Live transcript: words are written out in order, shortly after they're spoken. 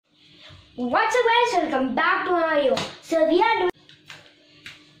What's up guys, welcome back to my video. So we are doing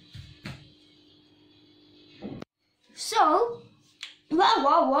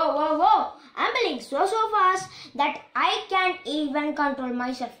whoa. I'm building so fast that I can't even control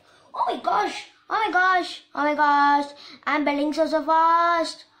myself. Oh my gosh. I'm building so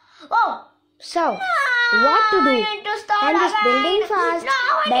fast. Oh, so what to do? I'm just building fast.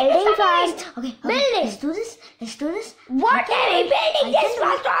 Okay. Let's do this. What are you building this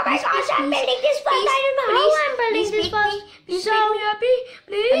fast? Oh my gosh, I'm building this fast. I don't know how I'm building this fast. Please make me happy.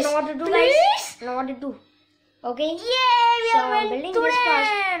 Please. I know what to do, guys. I know what to do. Okay. Yeah, we are building this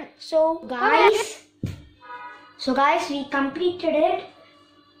fast. So guys, we completed it.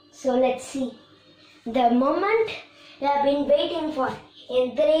 So let's see. The moment we have been waiting for.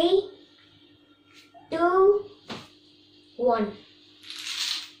 In 3, 2, 1.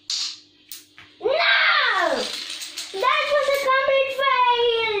 No! That was a complete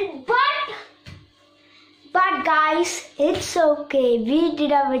fail. But guys, it's okay. We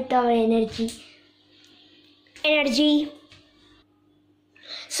did it with our energy.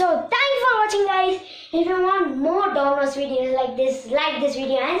 So thank you for watching, guys. If you want more dominos videos like this, like this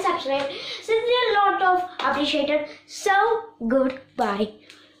video and subscribe. Since a lot of appreciated. So goodbye.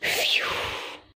 Phew.